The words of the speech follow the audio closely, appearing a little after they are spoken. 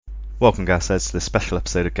Welcome, Gasheads, to this special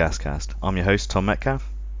episode of Gascast. I'm your host, Tom Metcalf.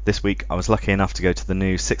 This week, I was lucky enough to go to the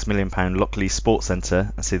new £6 million Lockley Sports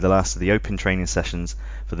Centre and see the last of the open training sessions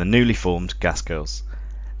for the newly formed Gas Girls.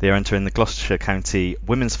 They are entering the Gloucestershire County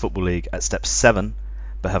Women's Football League at step 7,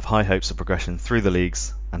 but have high hopes of progression through the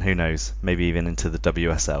leagues, and who knows, maybe even into the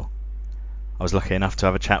WSL. I was lucky enough to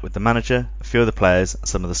have a chat with the manager, a few of the players, and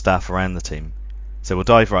some of the staff around the team. So we'll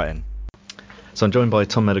dive right in. So I'm joined by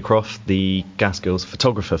Tom Meadowcroft, the Gas Girls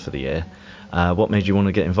photographer for the year. What made you want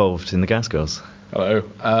to get involved in the Gas Girls? Hello.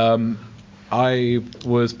 I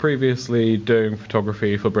was previously doing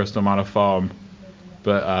photography for Bristol Manor Farm,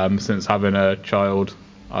 but since having a child,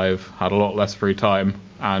 I've had a lot less free time,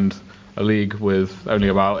 and a league with only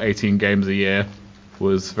about 18 games a year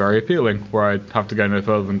was very appealing, where I'd have to go no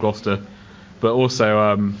further than Gloucester. But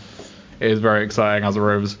also, it is very exciting as a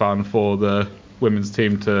Rovers fan for the women's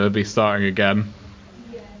team to be starting again,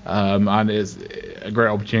 and it's a great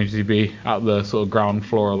opportunity to be at the sort of ground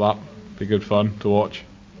floor of that. Be good fun to watch.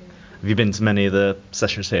 Have you been to many of the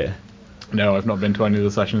sessions here? No, I've not been to any of the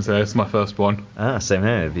sessions here. It's my first one. Same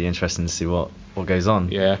here. It'd be interesting to see what goes on.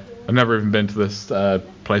 Yeah, I've never even been to this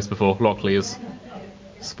place before. Lockley's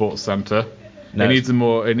Sports Centre. No.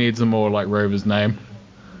 It needs a more like Rovers name.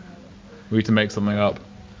 We need to make something up.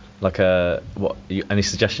 Like any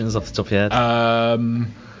suggestions off the top of your head?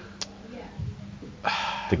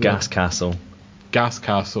 The Gas Castle. Gas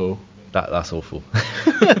Castle. That's awful.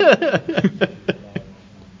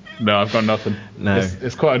 No, I've got nothing. No.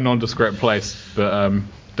 It's quite a nondescript place, but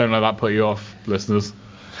don't let that put you off, listeners.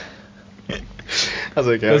 That's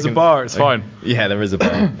okay. There's a bar, it's fine. Yeah, there is a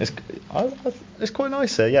bar. It's quite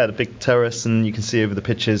nice here. Yeah, the big terrace, and you can see over the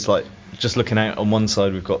pitches. Like just looking out on one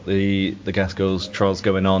side, we've got the Gas Girls trials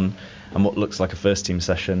going on, and what looks like a first team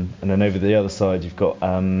session, and then over the other side, you've got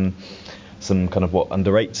some kind of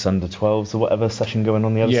under 8s, under 12s, or whatever session going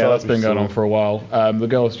on the other side. Yeah, that's been going on for a while. The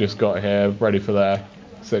girls just got here, ready for their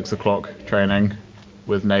 6 o'clock training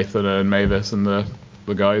with Nathan and Mavis and the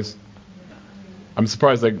guys. I'm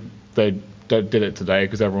surprised they did it today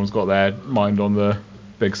because everyone's got their mind on the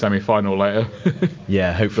big semi-final later.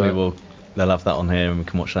 Yeah, hopefully they'll have that on here and we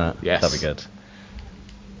can watch that. Yes, that'd be good.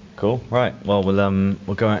 Cool. Right. Well,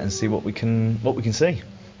 we'll go out and see what we can see.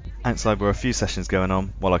 Outside were a few sessions going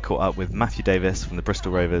on while I caught up with Matthew Davis from the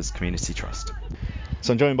Bristol Rovers Community Trust.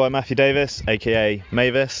 So I'm joined by Matthew Davis, aka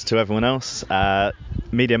Mavis to everyone else,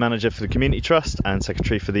 media manager for the Community Trust and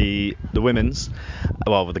secretary for the women's,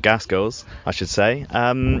 with the Gas Girls, I should say.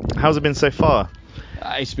 How's it been so far?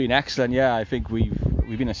 It's been excellent. Yeah, I think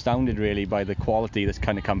we've been astounded really by the quality that's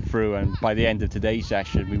kind of come through, and by the end of today's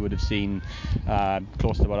session we would have seen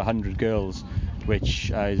close to about 100 girls, which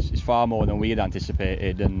is far more than we had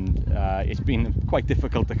anticipated, and it's been quite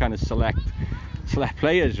difficult to kind of select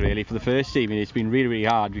players really for the first team, and it's been really, really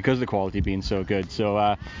hard because the quality being so good. So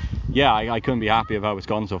I couldn't be happy with how it's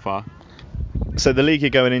gone so far. So the league you're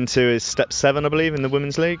going into is step 7, I believe, in the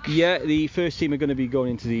women's league? Yeah, the first team are going to be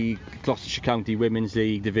going into the Gloucestershire County Women's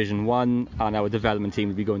League Division 1, and our development team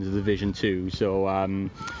will be going to Division 2. So we're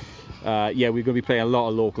going to be playing a lot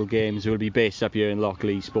of local games. We'll be based up here in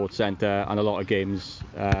Lockley Sports Centre, and a lot of games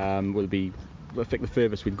will be, I think the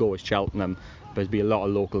furthest we'd go is Cheltenham, but there'll be a lot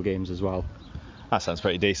of local games as well. That sounds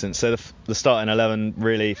pretty decent. So the starting 11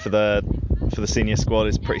 really for the senior squad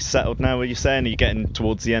is pretty settled now. What you're saying? Are you getting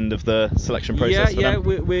towards the end of the selection process? Yeah,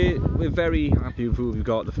 we're very happy with who we've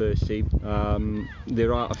got at the first team.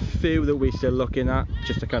 There are a few that we're still looking at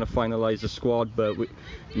just to kind of finalise the squad, but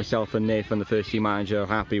myself and Nathan, the first team manager, are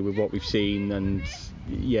happy with what we've seen, and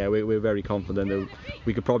yeah, we're very confident that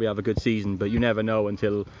we could probably have a good season, but you never know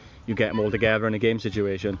until you get them all together in a game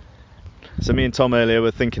situation. So me and Tom earlier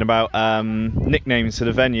were thinking about nicknames for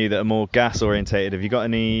the venue that are more gas orientated. Have you got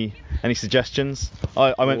any suggestions?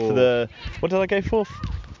 I went for what did I go for?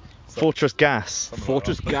 Fortress Gas.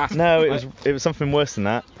 Fortress Gas. No, it was something worse than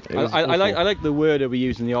that. I like the word that we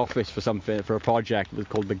use in the office for a project that's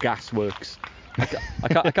called the Gas Works. I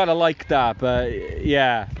kind of like that, but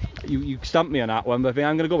yeah, you stumped me on that one. But I think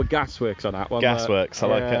I'm going to go with Gasworks on that one. Gasworks, I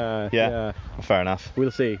like it. Yeah. Fair enough.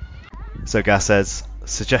 We'll see. So Gas says,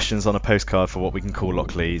 suggestions on a postcard for what we can call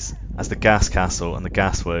Lockley's, as the Gas Castle and the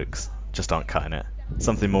Gasworks just aren't cutting it.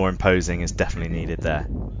 Something more imposing is definitely needed there.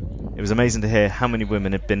 It was amazing to hear how many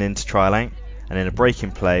women had been in to trial out, and in a break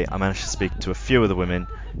in play I managed to speak to a few of the women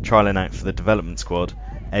trialling out for the development squad,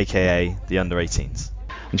 aka the under 18s.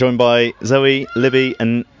 I'm joined by Zoe, Libby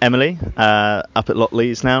and Emily up at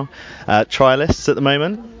Lockley's now, trialists at the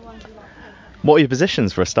moment. What are your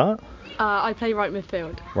positions for a start? I play right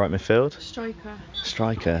midfield. Right midfield?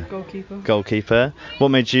 Striker. Goalkeeper. What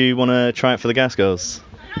made you want to try out for the Gas Girls?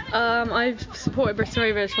 I've supported Bristol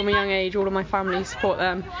Rovers from a young age. All of my family support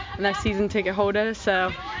them, and they're season ticket holders,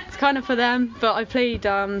 so it's kind of for them. But I played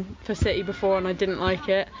for City before, and I didn't like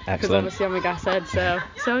it because Excellent. obviously I'm a Gashead.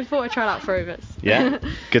 So I thought I'd try it out for Rovers. Yeah,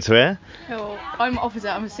 good to hear. Oh, I'm opposite.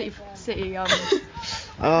 I'm a City Oh,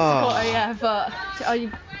 supporter, yeah. But I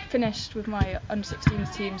finished with my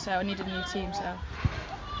under-16s team, so I needed a new team. So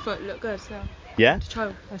thought it looked good. So yeah, to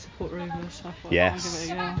try. I support Rovers. I thought Yes. I'd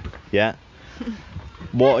give it a go. yeah.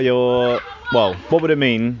 What would it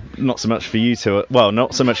mean? Not so much for you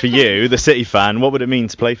not so much for you, the City fan. What would it mean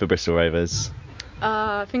to play for Bristol Rovers?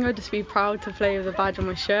 I think I'd just be proud to play with a badge on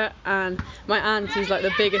my shirt, and my aunt is like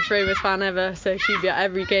the biggest Rovers fan ever, so she'd be at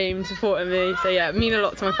every game supporting me. So yeah, it mean a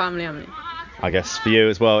lot to my family and me. I guess for you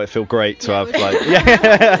as well, it feel great to have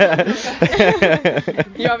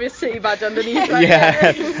You have your City badge underneath. Right?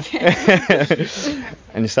 Yeah.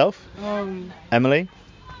 And yourself, Emily?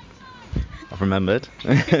 I've remembered.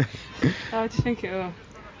 I just think it will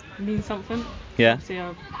mean something. Yeah. See,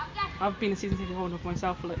 I've been a season ticket holder for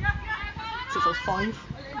myself for since I was 5.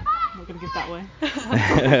 I'm not going to give that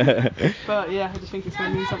away. But yeah, I just think it's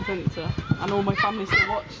going to mean something and all my family still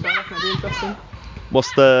watch, so I reckon it'll be interesting.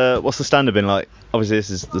 What's the standard been like? Obviously, this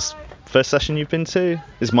is the first session you've been to.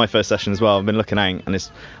 This is my first session as well. I've been looking out, and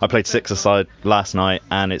I played 6-a-side last night,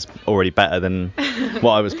 and it's already better than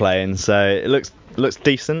what I was playing. So it looks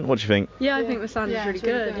decent. What do you think? Yeah, I think the standard's Yeah, really it's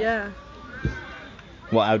really good. good. Yeah.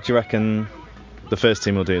 How do you reckon the first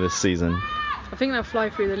team will do this season? I think they'll fly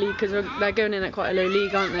through the league because they're going in at quite a low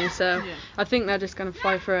league, aren't they? So Yeah. I think they're just going to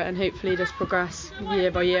fly through it and hopefully just progress year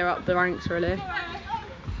by year up the ranks, really.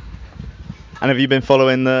 And have you been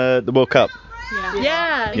following the World Cup?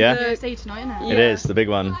 Yeah. Yeah. Thursday tonight, isn't it? It is the big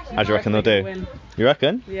one. How do you reckon they'll do? Win. You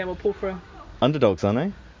reckon? Yeah, we'll pull through. Underdogs,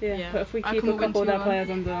 aren't they? Yeah, but if we I keep reckon a we'll win couple of their 2-1. players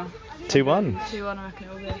under 2-1 2-1, I reckon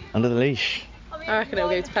it will be. under the leash. I reckon it'll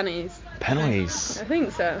go to penalties. Penalties. I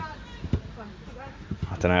think so.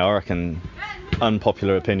 I don't know. I reckon.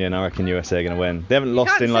 Unpopular opinion. I reckon USA are going to win. They haven't You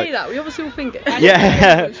lost can't in say like. that. We obviously all think it.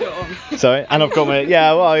 Yeah. Sorry, and I've got my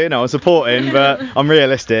I'm supporting, but I'm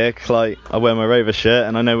realistic. Like I wear my Rovers shirt,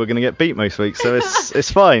 and I know we're going to get beat most weeks, so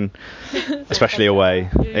it's fine. Especially away,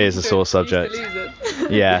 it is a sore subject.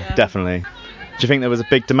 Yeah, definitely. Do you think there was a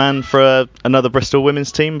big demand for another Bristol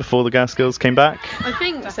women's team before the Gaskills came back? I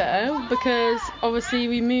think so, because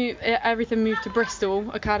obviously everything moved to Bristol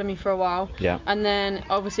Academy for a while, Yeah. and then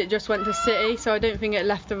obviously it just went to City, so I don't think it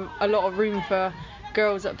left a lot of room for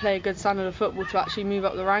girls that play a good standard of football to actually move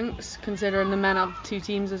up the ranks, considering the men have 2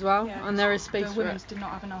 teams as well, and there is space The for women's it. did not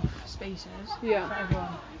have enough spaces Yeah. for everyone.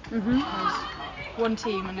 Mhm. There's one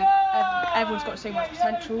team and everyone's got so much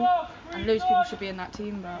potential, and loads of people should be in that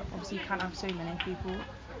team, but obviously you can't have so many people.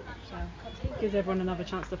 So Gives everyone another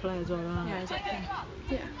chance to play as well. yeah,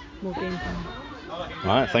 exactly. More game time.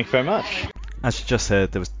 Right, thank you very much. As you just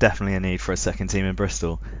heard, there was definitely a need for a second team in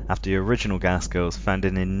Bristol after the original Gaskills,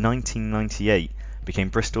 founded in 1998, became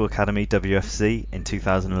Bristol Academy WFC in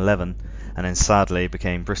 2011, and then sadly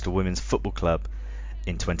became Bristol Women's Football Club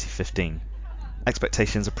in 2015.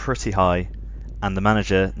 Expectations are pretty high, and the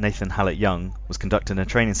manager, Nathan Hallett-Young, was conducting a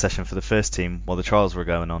training session for the first team while the trials were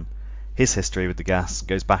going on. His history with the Gas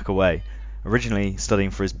goes back a way. Originally studying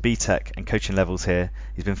for his BTEC and coaching levels here,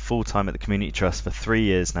 he's been full-time at the Community Trust for 3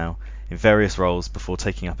 years now, in various roles before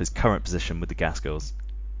taking up his current position with the Gaskills.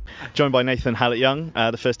 Joined by Nathan Hallett-Young,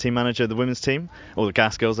 the first team manager of the women's team, or the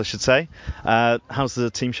Gaskills I should say. How's the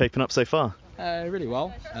team shaping up so far? Really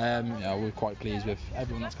well. We're quite pleased with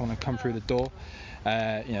everyone that's kind of come through the door.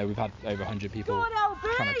 We've had over 100 people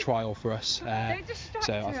kind of trial for us.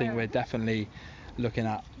 So I think we're definitely looking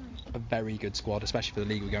at a very good squad, especially for the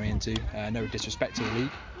league we're going into. No disrespect to the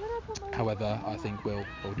league. However, I think we'll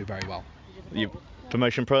do very well. You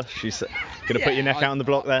promotion push? You going to put your neck out on the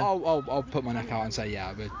block there? I'll put my neck out and say,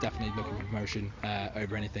 yeah, we're definitely looking for promotion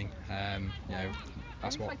over anything.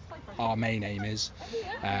 That's what our main aim is.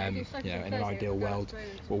 In an ideal world,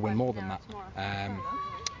 we'll win more than that.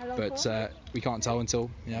 But we can't tell until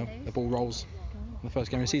the ball rolls in the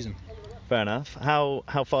first game of the season. Fair enough.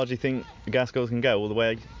 How far do you think the Gaskills can go? All the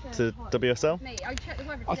way to WSL?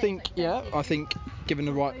 I think given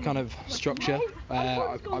the right kind of structure,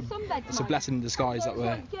 it's a blessing in disguise that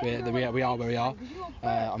we are where we are.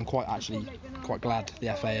 I'm quite glad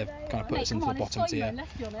the FA have kind of put us into the bottom tier,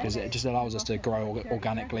 because it just allows us to grow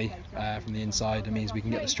organically from the inside. It means we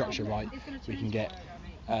can get the structure right, we can get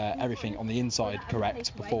everything on the inside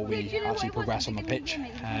correct before we actually progress on the pitch.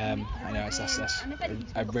 That's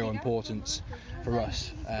a real importance for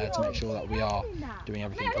us to make sure that we are doing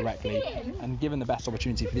everything correctly and giving the best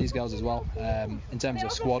opportunity for these girls as well. In terms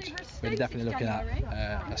of squad, we're definitely looking at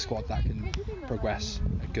a squad that can progress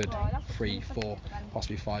a good 3, 4,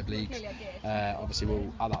 possibly 5 leagues.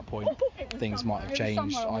 Obviously, at that point, things might have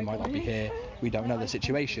changed. I might not be here. We don't know the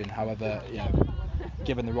situation. However,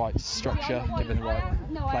 given the right structure, given the right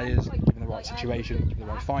players, given the right situation, given the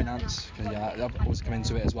right finance, that always come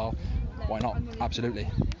into it as well. Why not? Absolutely.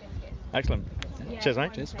 Excellent. Cheers,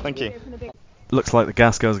 mate. Cheers. Thank you. Looks like the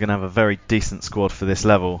Gas Girls are going to have a very decent squad for this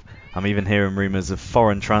level. I'm even hearing rumours of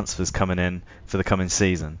foreign transfers coming in for the coming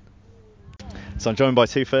season. So I'm joined by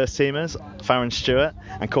 2 first-teamers, Farron Stewart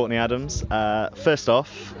and Courtney Adams. First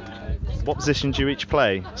off, what position do you each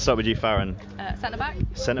play? Start with you, Farron. Centre back.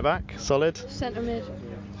 Centre back, solid. Centre mid.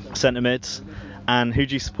 Centre mid. And who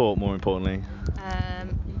do you support, more importantly?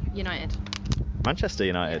 United. Manchester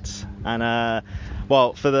United. And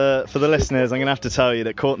well, for the listeners, I'm going to have to tell you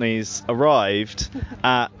that Courtney's arrived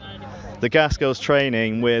at the Gas Girls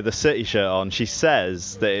training with a City shirt on. She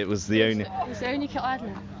says that it was the only. It's the only kit I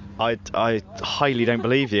had. I highly don't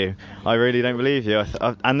believe you. I really don't believe you.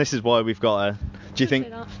 And this is why we've got her. Do you think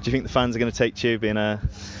the fans are going to take to you being a?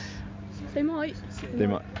 They might. They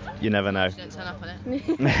might. You never know. Don't turn up on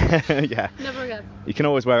it. Yeah. Never again. You can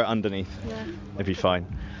always wear it underneath. Yeah. It'll be fine.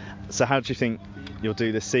 So how do you think you'll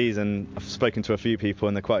do this season? I've spoken to a few people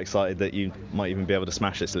and they're quite excited that you might even be able to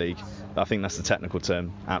smash this league. I think that's the technical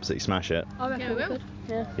term. Absolutely smash it. I reckon we will. could.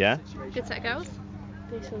 Yeah. Yeah? Good set of girls.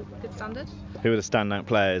 Decent. Good standard. Who are the standout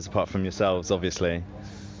players apart from yourselves, obviously?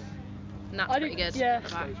 Nat's pretty good. Yeah. at the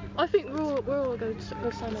back. I think we're all good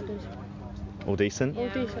standards. All decent? All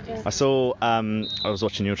decent, yeah. I saw, I was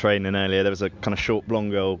watching your training earlier, there was a kind of short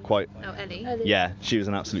blonde girl, quite, Oh, Ellie. yeah, she was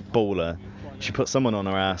an absolute baller. She put someone on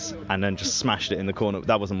her ass and then just smashed it in the corner.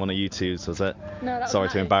 That wasn't one of you two's, was it? No, that was Sorry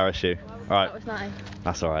to Natty. embarrass you. Alright, That was Natty.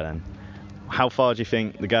 that's alright then. How far do you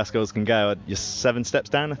think the Gas Girls can go? You're 7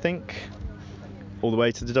 steps down, I think? All the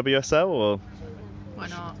way to the WSL, or? Why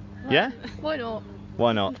not? Yeah? Why not?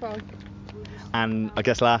 Why not? Fine. And I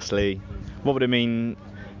guess lastly, what would it mean?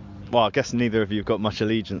 Well, I guess neither of you have got much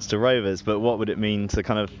allegiance to Rovers, but what would it mean to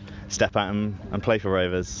kind of step out and play for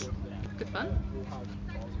Rovers? Good fun.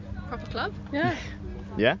 Proper club. Yeah.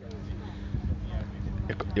 Yeah?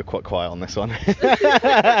 You're quite quiet on this one.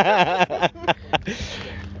 I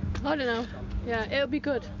don't know. Yeah, it'll be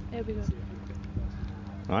good. It'll be good.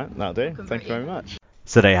 Alright, that'll do. Convert Thank you very you. much.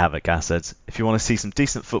 So there you have it, Gasheads. If you want to see some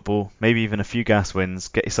decent football, maybe even a few Gas wins,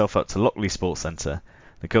 get yourself up to Lockley Sports Centre.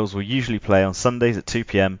 The girls will usually play on Sundays at 2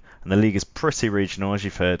 p.m, and the league is pretty regional, as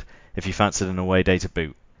you've heard, if you fancied an away day to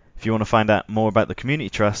boot. If you want to find out more about the Community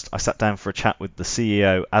Trust, I sat down for a chat with the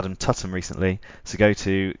CEO, Adam Tutton, recently, so go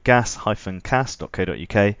to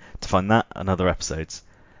gas-cast.co.uk to find that and other episodes.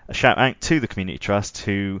 A shout out to the Community Trust,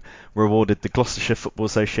 who were awarded the Gloucestershire Football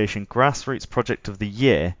Association Grassroots Project of the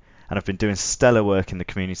Year and have been doing stellar work in the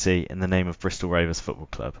community in the name of Bristol Rovers Football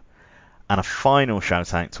Club. And a final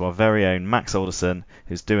shout out to our very own Max Alderson,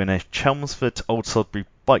 who's doing a Chelmsford to Old Sodbury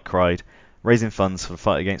bike ride, raising funds for the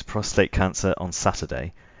fight against prostate cancer on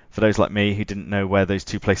Saturday. For those like me who didn't know where those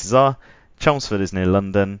two places are, Chelmsford is near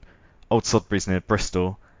London, Old Sodbury is near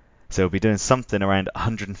Bristol, so he'll be doing something around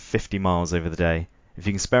 150 miles over the day. If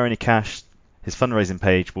you can spare any cash, his fundraising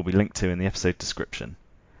page will be linked to in the episode description.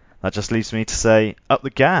 That just leaves me to say, up the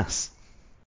gas!